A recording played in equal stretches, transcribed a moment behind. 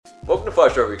Welcome to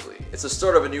 5 Star Weekly. It's the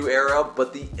start of a new era,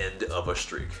 but the end of a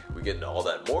streak. We get into all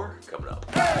that and more coming up.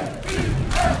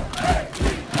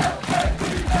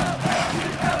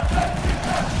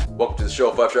 Welcome to the show,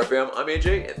 5 Star Fam. I'm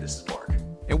AJ, and this is Mark.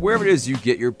 And wherever it is you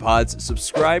get your pods,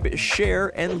 subscribe,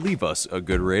 share, and leave us a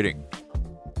good rating.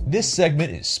 This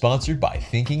segment is sponsored by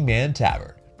Thinking Man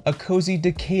Tavern, a cozy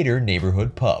Decatur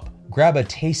neighborhood pub. Grab a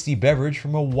tasty beverage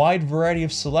from a wide variety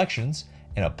of selections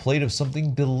and a plate of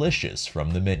something delicious from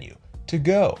the menu. To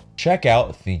go, check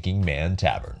out Thinking Man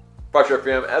Tavern. 5 Star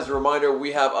Fam, as a reminder,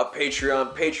 we have a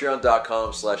Patreon,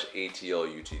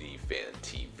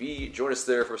 patreon.com/ATLUTDFanTV. Join us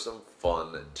there for some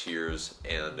fun tiers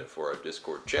and for our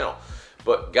Discord channel.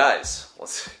 But guys,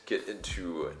 let's get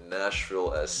into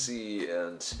Nashville SC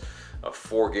and a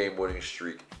 4-game winning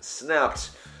streak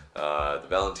snapped. The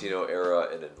Valentino era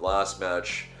ended last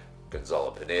match.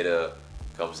 Gonzalo Pineda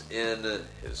comes in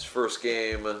his first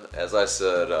game. As I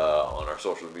said on our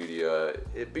social media,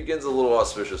 it begins a little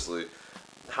auspiciously.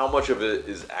 How much of it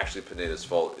is actually Pineda's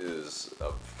fault is,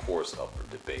 of course, up for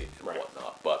debate and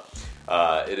whatnot. But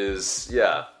it is,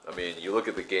 yeah, I mean, you look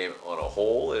at the game on a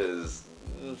whole, it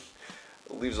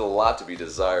leaves a lot to be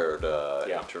desired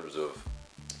in terms of,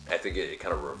 I think it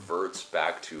kind of reverts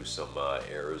back to some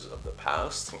errors of the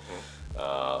past.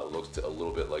 Looked a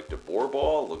little bit like De Boer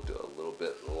ball, looked a little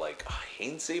bit like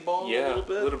Hainsey ball, a little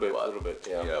bit.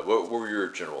 Yeah. What were your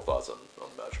general thoughts on the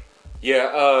match?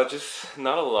 Yeah, just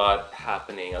not a lot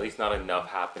happening, at least not enough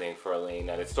happening for LA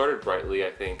United. It started brightly,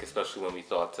 I think, especially when we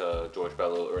thought George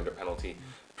Bello earned a penalty.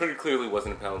 Pretty clearly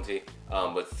wasn't a penalty,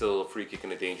 but still a free kick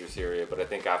in a dangerous area. But I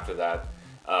think after that,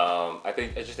 I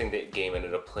just think the game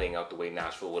ended up playing out the way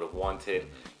Nashville would have wanted.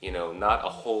 You know, not a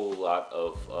whole lot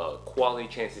of quality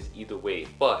chances either way,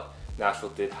 but Nashville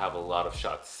did have a lot of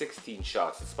shots, 16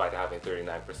 shots, despite having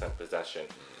 39% possession.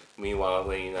 Meanwhile,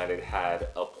 LA United had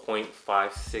a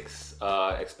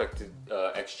 .56 expected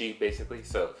xG basically,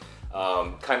 so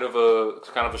kind of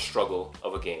a struggle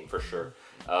of a game for sure.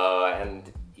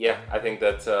 And yeah, I think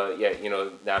that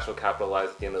Nashville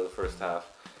capitalized at the end of the first half.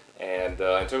 And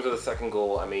in terms of the second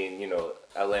goal, I mean,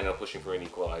 LA ended up pushing for an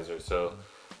equalizer, so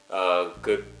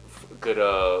good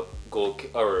goal,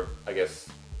 or I guess,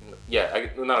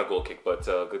 not a goal kick, but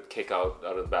good kick out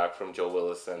of the back from Joe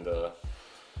Willis, and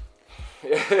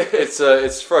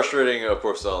it's frustrating, of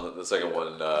course, on the second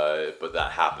one, but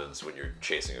that happens when you're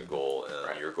chasing a goal,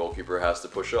 and your goalkeeper has to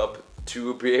push up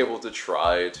to be able to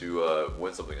try to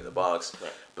win something in the box.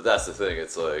 Right. But that's the thing.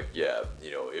 It's like,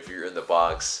 if you're in the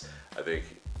box, I think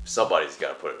somebody's got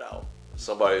to put it out.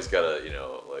 Somebody's got to, in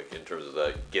terms of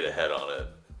that, get ahead on it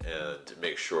and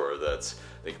make sure that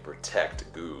they can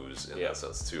protect Goose in that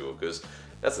sense too. Because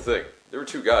that's the thing. There were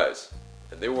two guys,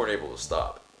 and they weren't able to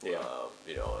stop. Yeah.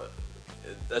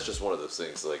 That's just one of those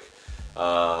things. Like,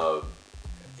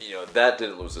 that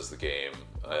didn't lose us the game.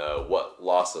 What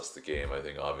lost us the game, I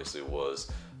think, obviously,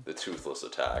 was the toothless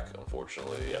attack,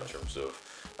 unfortunately, in terms of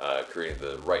creating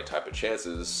the right type of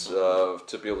chances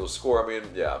to be able to score. I mean,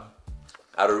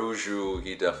 Araujo,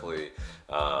 he definitely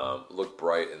looked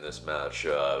bright in this match,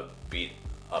 beat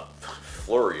a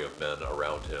flurry of men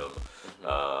around him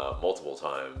multiple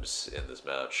times in this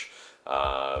match.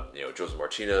 Joseph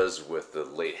Martinez with the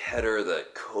late header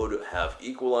that could have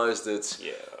equalized it.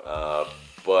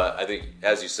 But I think,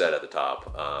 as you said at the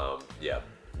top,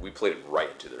 we played it right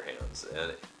into their hands.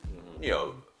 And,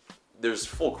 there's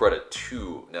full credit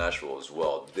to Nashville as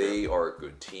well. They are a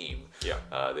good team.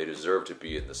 They deserve to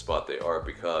be in the spot they are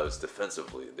because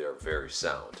defensively they're very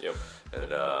sound.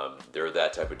 And they're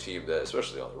that type of team that,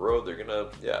 especially on the road, they're going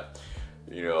to,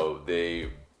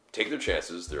 they take their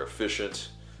chances. They're efficient.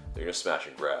 They're going to smash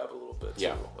and grab a little bit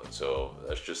too. And so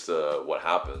that's just what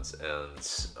happens. And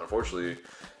unfortunately,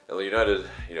 LA United,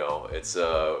 it's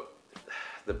the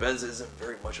Benz isn't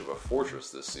very much of a fortress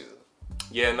this season.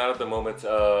 Yeah, not at the moment.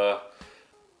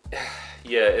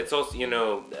 It's also,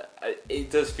 it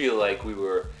does feel like we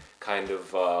were kind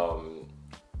of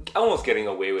almost getting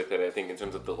away with it, I think, in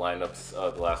terms of the lineups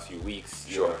the last few weeks.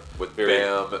 Sure. With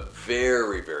Bam,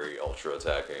 very, very ultra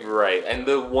attacking. Right. And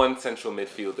the one central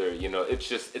midfielder,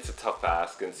 it's a tough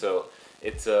ask. And so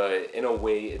it's, in a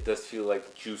way, it does feel like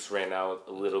the juice ran out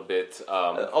a little bit.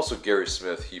 Also, Gary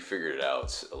Smith, he figured it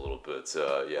out a little bit.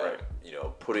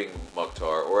 Putting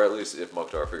Mukhtar, or at least if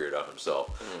Mukhtar figured it out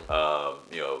himself,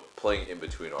 playing in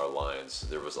between our lines,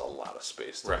 there was a lot of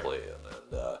space to play in.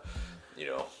 And,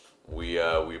 we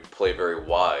play very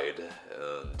wide,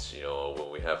 and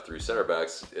when we have three center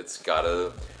backs, it's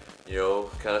gotta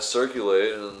kind of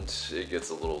circulate, and it gets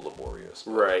a little laborious.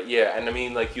 Right. Yeah, and I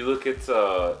mean, like, you look at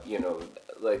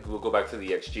like, we'll go back to the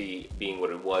XG being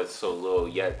what it was, so low,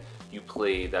 yet you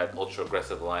play that ultra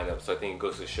aggressive lineup. So I think it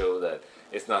goes to show that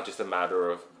it's not just a matter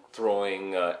of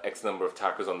throwing X number of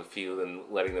attackers on the field and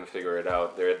letting them figure it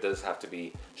out. There does have to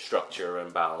be structure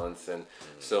and balance, and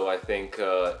so I think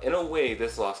in a way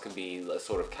this loss can be a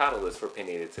sort of catalyst for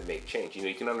Pineda to make change.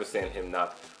 You can understand him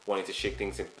not wanting to shake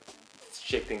things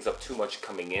up too much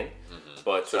coming in,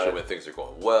 but especially when things are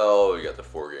going well. You got the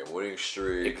 4-game winning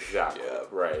streak. Exactly. Yeah,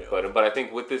 right. But I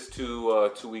think with this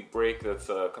 2-week break that's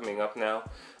coming up now,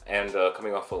 and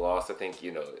coming off a loss, I think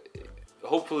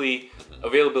hopefully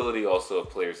availability also of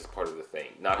players is part of the thing.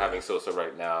 Not having Sosa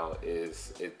right now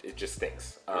it just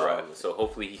stinks. Right. So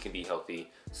hopefully he can be healthy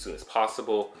as soon as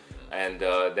possible, and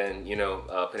then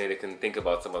Pineda can think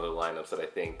about some other lineups that I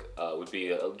think would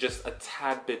be just a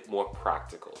tad bit more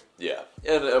practical. Yeah,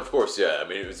 and of course, I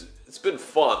mean, it's been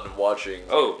fun watching.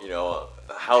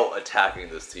 How attacking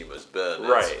this team has been.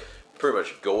 Right. It's pretty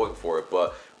much going for it,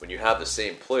 but when you have the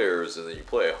same players and then you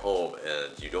play at home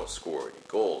and you don't score any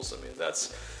goals, I mean,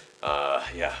 that's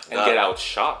Get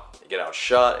outshot.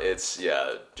 It's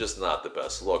just not the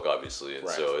best look, obviously, and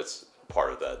so it's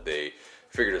part of that. They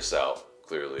figured this out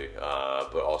clearly,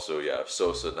 but also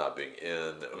Sosa not being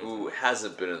in, who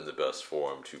hasn't been in the best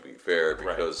form, to be fair,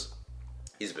 because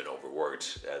he's been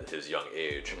overworked at his young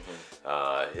age.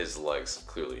 His legs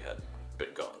clearly had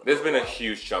been gone. There's been a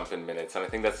huge jump in minutes, and I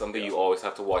think that's something you always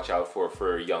have to watch out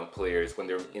for young players when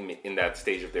they're in that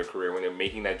stage of their career, when they're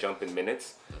making that jump in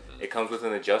minutes. It comes with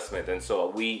an adjustment, and so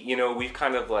we've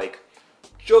kind of like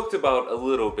joked about a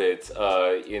little bit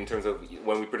in terms of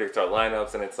when we predict our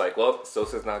lineups, and it's like, well,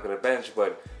 Sosa's not going to bench,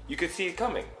 but you could see it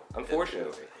coming,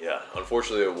 unfortunately.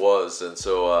 Unfortunately it was, and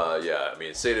so I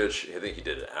mean, Sejdic, I think he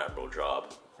did an admirable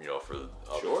job,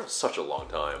 for such a long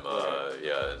time.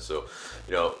 And so,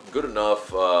 good enough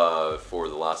for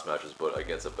the last matches, but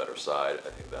against a better side, I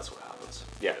think that's what happens.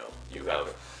 You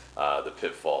have the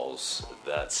pitfalls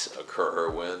that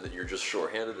occur when you're just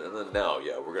shorthanded, and then now,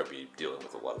 we're going to be dealing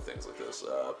with a lot of things like this.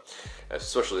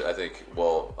 Especially, I think,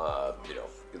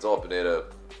 Gonzalo Pineda,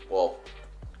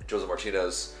 Joseph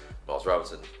Martinez, Miles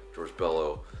Robinson, George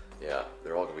Bello,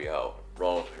 they're all going to be out.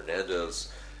 Ronald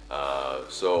Hernandez.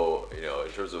 So,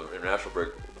 in terms of international break,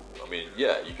 I mean,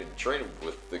 you can train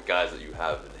with the guys that you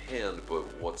have in hand, but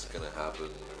what's going to happen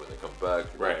when they come back?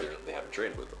 They haven't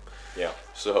trained with them. Yeah.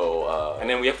 So, and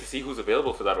then we have to see who's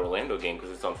available for that Orlando game because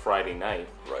it's on Friday night.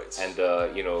 Right. And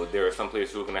there are some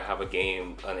players who are going to have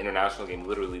an international game,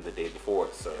 literally the day before.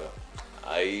 So,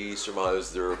 I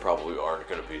surmise there probably aren't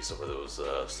going to be some of those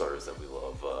starters that we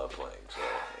love playing.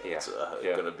 So,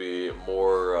 it's going to be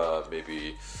more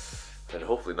maybe. And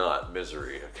hopefully not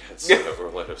misery against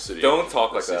Orlando City. Don't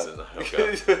talk like season. that.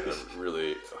 I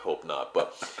really hope not.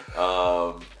 But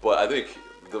I think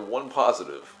the one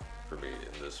positive for me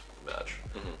in this match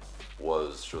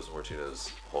was Joseph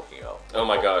Martinez hulking out. Oh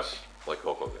my gosh. Like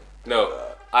Hulk Hogan. No,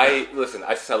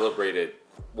 I celebrated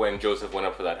when Joseph went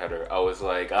up for that header. I was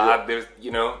like, there's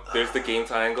the game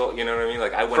triangle. You know what I mean?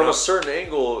 Like I went from up, a certain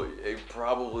angle, it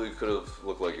probably could have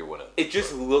looked like it went in. It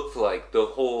just looked like the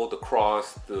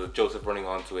cross, the Joseph running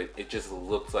onto it. It just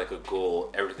looked like a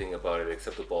goal. Everything about it,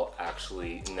 except the ball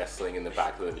actually nestling in the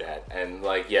back of the net. And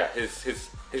his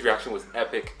reaction was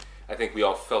epic. I think we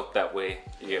all felt that way.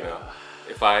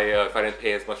 If I didn't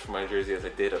pay as much for my jersey as I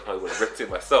did, I probably would have ripped it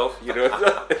myself. He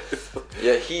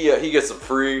gets them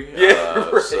free.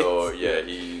 So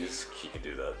he can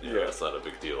do that. It's not a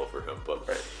big deal for him.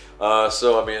 But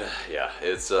so I mean,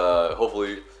 it's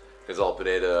hopefully Gonzalo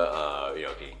Pineda,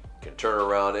 he can turn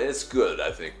around, and it's good.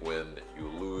 I think when you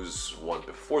lose one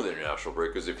before the international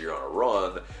break, because if you're on a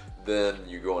run, then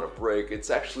you go on a break.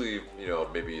 It's actually,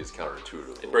 maybe it's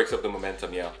counterintuitive. It breaks up the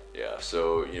momentum, Yeah,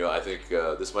 so, I think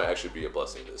this might actually be a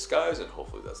blessing in disguise, and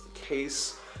hopefully that's the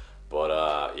case. But,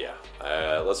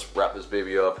 let's wrap this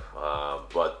baby up.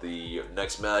 But the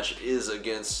next match is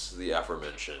against the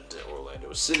aforementioned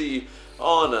Orlando City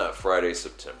on Friday,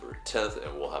 September 10th,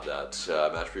 and we'll have that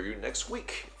match preview next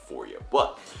week for you.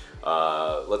 But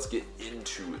let's get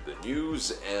into the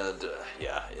news and,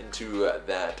 into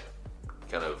that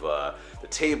kind of the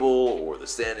table or the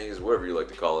standings, whatever you like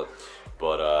to call it.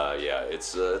 But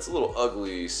it's a little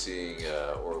ugly seeing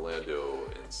Orlando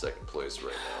in second place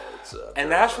right now. It's and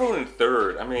Nashville in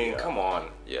third. I mean, come on.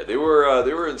 Yeah, they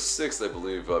were in sixth, I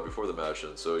believe, before the match,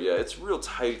 and so it's real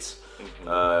tight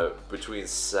between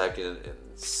second and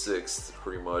sixth,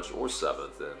 pretty much, or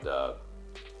seventh, and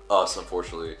us,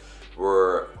 unfortunately,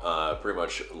 we're pretty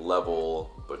much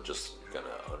level, but just kind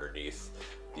of underneath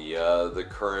the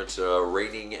current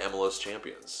reigning MLS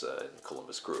champions in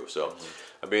Columbus Crew. So,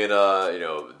 I mean,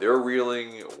 they're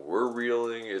reeling, we're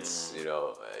reeling. It's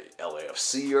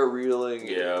LAFC are reeling.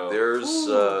 Yeah. There's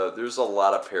a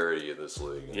lot of parity in this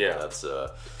league. And Yeah. that's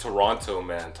Toronto,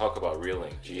 man, talk about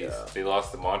reeling. Jeez, Yeah. they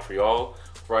lost to Montreal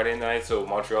Friday night, so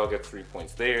Montreal gets 3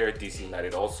 points there. DC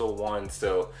United also won,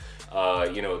 so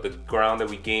the ground that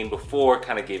we gained before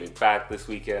kind of gave it back this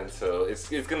weekend. So it's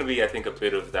going to be, I think, a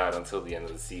bit of that until the end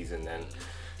of the season, and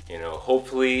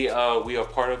hopefully we are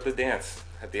part of the dance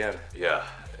at the end. Yeah,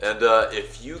 and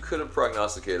if you could have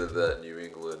prognosticated that New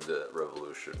England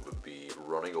Revolution would be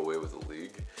running away with the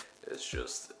league, it's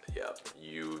just,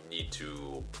 you need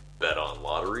to bet on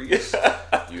lotteries.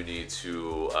 You need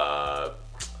to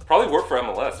Probably work for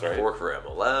MLS, right? work for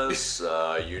MLS.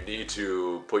 You need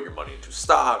to put your money into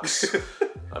stocks.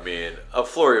 I mean, a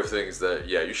flurry of things that,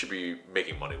 you should be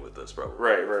making money with this, probably.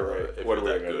 Right. If What you're are we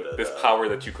that gonna good do? at This that. power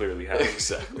that you clearly have.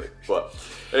 Exactly. But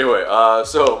anyway,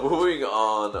 so moving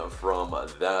on from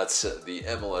that, the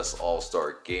MLS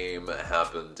All-Star Game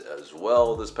happened as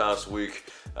well this past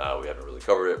week. We haven't really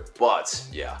covered it, but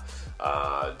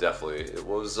definitely it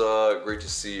was great to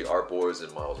see our boys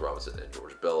in Miles Robinson and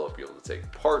George Bello be able to take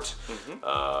part.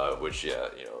 Which,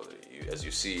 as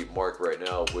you see Mark right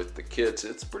now with the kit,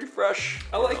 it's pretty fresh.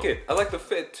 I like it. I like the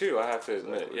fit too, I have to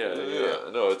admit. Yeah.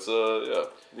 No, it's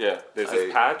Yeah, there's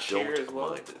this I patch don't here as well.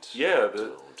 mind it. Yeah,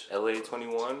 the Don't.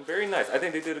 LA21. Very nice. I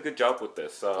think they did a good job with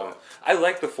this. I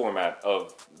like the format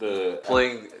of the...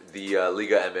 playing the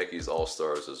Liga MX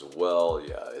All-Stars as well.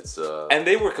 Yeah, it's And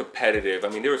they were competitive. I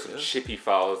mean, there were some chippy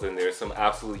fouls in there, some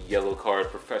absolute yellow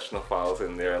card professional fouls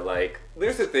in there. Like,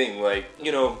 there's the thing, like,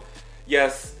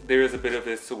 yes, there is a bit of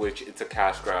this to which it's a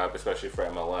cash grab, especially for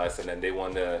MLS, and then they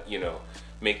want to,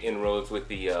 make inroads with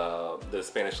the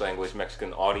Spanish language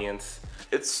Mexican audience.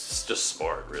 it's just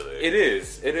smart, really. It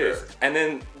is. Sure. And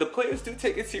then the players do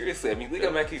take it seriously. I mean, Liga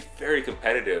MX is very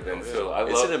competitive, and so I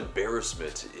It's love... an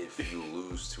embarrassment if you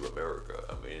lose to America.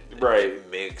 I mean, Right. it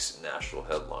makes national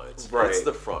headlines. Right. It's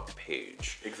the front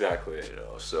page. Exactly.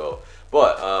 So,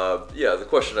 but the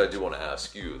question I do want to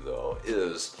ask you though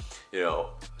is,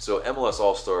 so MLS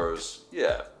All Stars,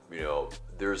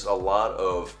 there's a lot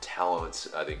of talent.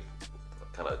 I think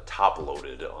kind of top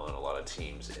loaded on a lot of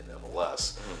teams in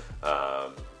MLS.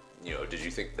 Did you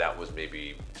think that was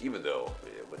maybe, even though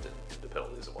it went into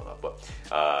penalties and whatnot, but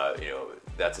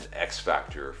that's an X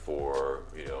factor for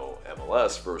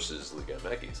MLS versus Liga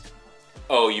MX?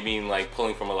 Oh, you mean like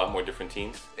pulling from a lot more different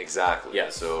teams? Exactly. Yeah.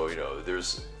 So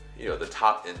there's the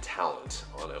top end talent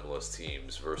on MLS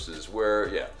teams versus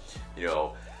where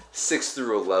 6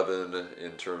 through 11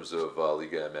 in terms of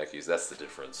Liga MX. That's the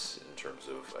difference in terms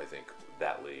of, I think,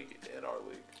 that league and our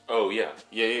league. Oh yeah,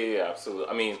 absolutely.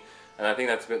 I mean, and I think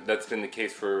that's been the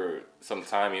case for some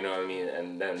time. You know what I mean?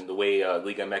 And then the way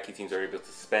Liga MX teams are able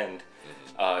to spend,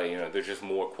 there's just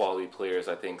more quality players.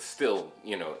 I think still,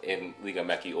 in Liga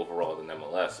MX overall than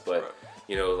MLS. But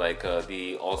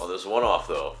There's one off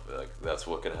though. Like, that's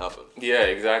what can happen. Yeah,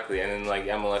 exactly. And then like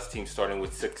MLS team starting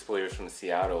with 6 players from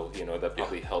Seattle, that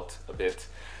probably helped a bit.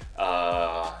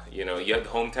 You had the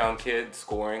hometown kid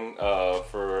scoring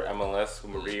for MLS,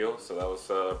 Murillo, so that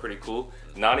was pretty cool.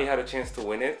 Nani had a chance to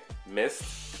win it,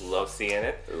 missed. Love seeing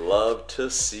it. Love to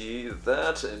see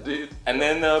that, indeed. And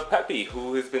then Pepe,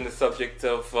 who has been the subject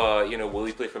of, will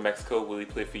he play for Mexico? Will he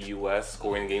play for U.S.?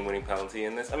 Scoring a game-winning penalty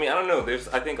in this. I mean, I don't know. There's,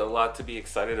 I think, a lot to be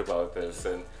excited about this.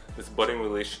 And this budding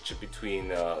relationship between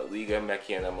Liga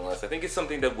MX and MLS, I think it's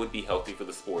something that would be healthy for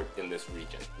the sport in this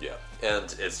region. Yeah,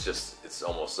 and it's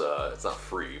almost, it's not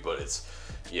free, but it's,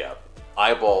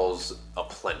 eyeballs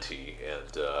aplenty,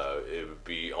 and it would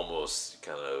be almost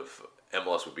kind of,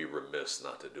 MLS would be remiss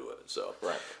not to do it. So,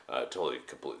 Right. Totally,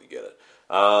 completely get it.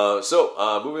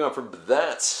 Moving on from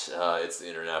that, it's the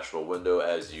international window,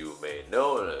 as you may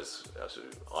know, and as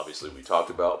obviously we talked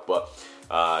about. But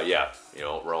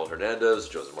Ronald Hernandez,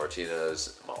 Joseph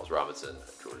Martinez, Miles Robinson,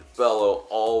 George Bello,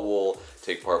 all will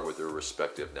take part with their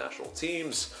respective national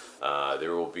teams.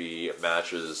 There will be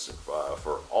matches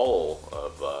for all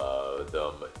of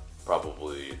them.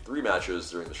 Probably 3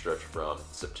 matches during the stretch from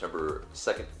September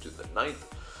 2nd to the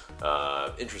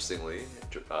 9th. Interestingly,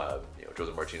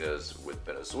 Joseph Martinez with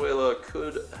Venezuela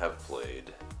could have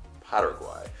played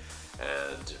Paraguay.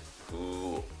 And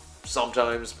who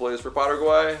sometimes plays for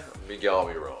Paraguay? Miguel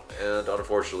Almiron. And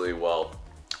unfortunately,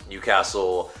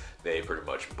 Newcastle, they pretty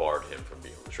much barred him from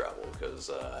being able to travel because,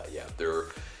 they're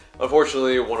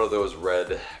unfortunately one of those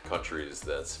red countries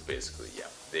that's basically,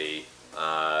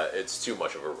 it's too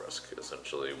much of a risk,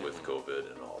 essentially, with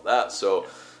COVID and all that. So,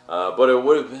 But it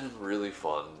would have been really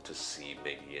fun to see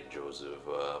Miggy and Joseph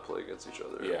play against each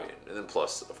other. Yeah. I mean, and then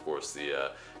plus, of course,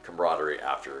 the camaraderie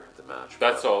after the match.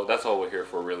 That's all we're here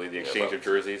for, really. The exchange of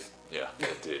jerseys. Yeah,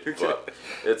 indeed. But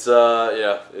it's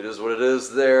it is what it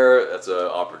is. There, that's an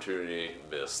opportunity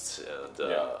missed, and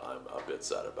I'm a bit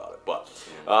sad about it. But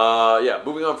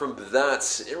moving on from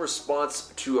that, in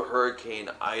response to Hurricane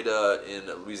Ida in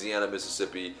Louisiana,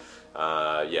 Mississippi.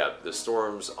 The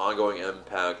storm's ongoing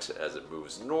impact as it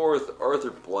moves north.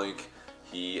 Arthur Blank,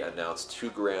 he announced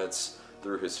 2 grants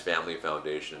through his family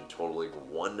foundation, totaling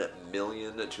 $1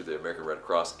 million to the American Red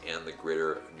Cross and the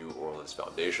Greater New Orleans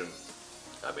Foundation.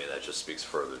 I mean, that just speaks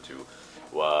further to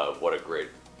what a great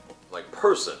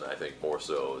person, I think, more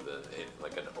so than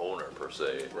an owner per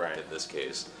se. Right. In this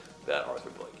case, that Arthur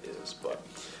Blank is. But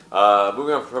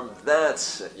moving on from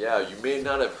that, you may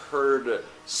not have heard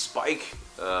Spike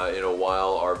in a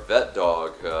while, our vet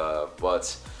dog,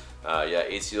 but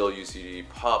ACL UCD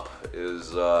pup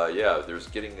is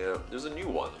there's a new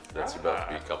one that's about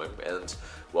to be coming, and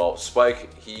well,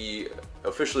 Spike, he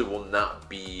officially will not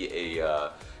be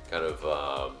a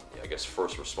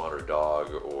first responder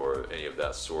dog or any of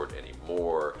that sort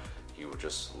anymore. He would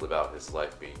just live out his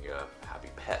life being a happy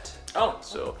pet.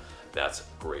 So that's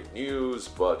great news.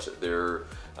 But the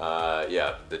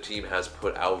team has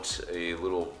put out a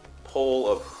little poll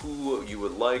of who you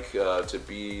would like to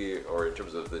be, or in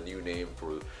terms of the new name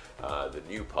for the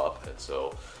new pup. And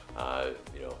so,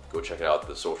 go check out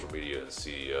the social media and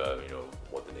see,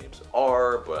 what the names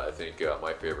are. But I think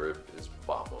my favorite is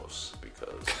Vamos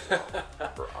because,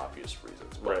 for obvious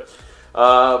reasons. But,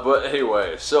 but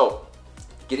anyway, so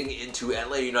getting into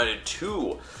Atlanta United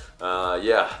 2.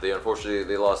 They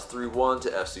unfortunately lost 3-1 to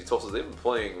FC Tulsa. They've been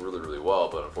playing really, really well,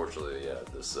 but unfortunately,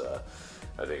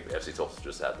 I think FC Tulsa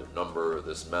just had their number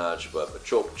this match. But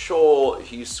Pachol,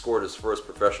 he scored his first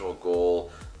professional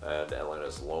goal and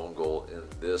Atlanta's lone goal in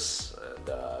this. And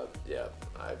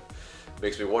it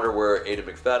makes me wonder where Aidan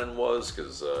McFadden was,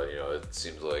 because it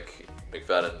seems like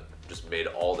McFadden just made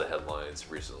all the headlines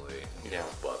recently.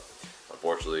 But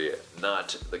unfortunately,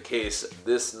 not the case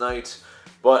this night.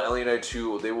 But Atlanta United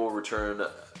 2, they will return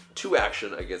to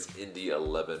action against Indy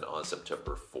 11 on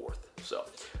September 4th. So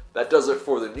that does it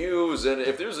for the news. And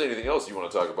if there's anything else you want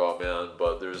to talk about, man,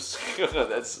 but there's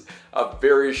that's a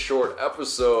very short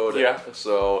episode. Yeah.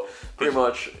 So pretty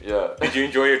much, yeah. Did you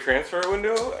enjoy your transfer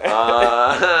window?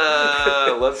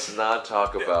 Let's not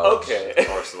talk about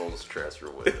Arsenal's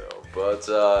transfer window. But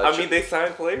they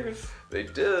signed players. They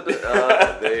did.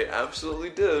 They absolutely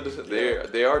did.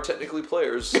 They are technically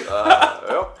players.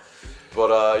 Yep.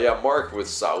 But Mark with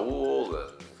Saul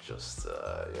and just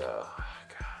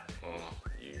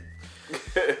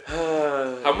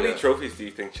How many trophies do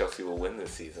you think Chelsea will win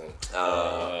this season?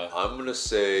 I'm gonna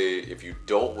say if you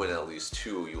don't win at least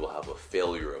 2, you will have a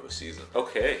failure of a season.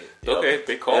 Okay. Yep. Okay,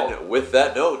 big call. And with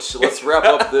that note, let's wrap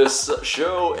up this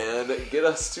show and get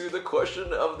us to the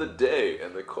question of the day.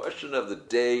 And the question of the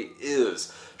day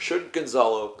is: should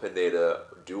Gonzalo Pineda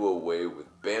do away with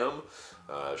Bam?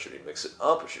 Should he mix it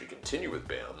up? Or should he continue with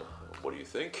Bam? What do you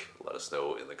think? Let us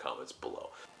know in the comments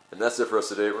below. And that's it for us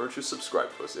today. Remember to subscribe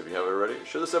to us if you haven't already.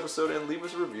 Share this episode and leave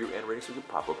us a review and rating so we can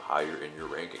pop up higher in your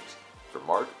rankings. For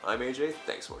Mark, I'm AJ.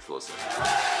 Thanks so much for listening.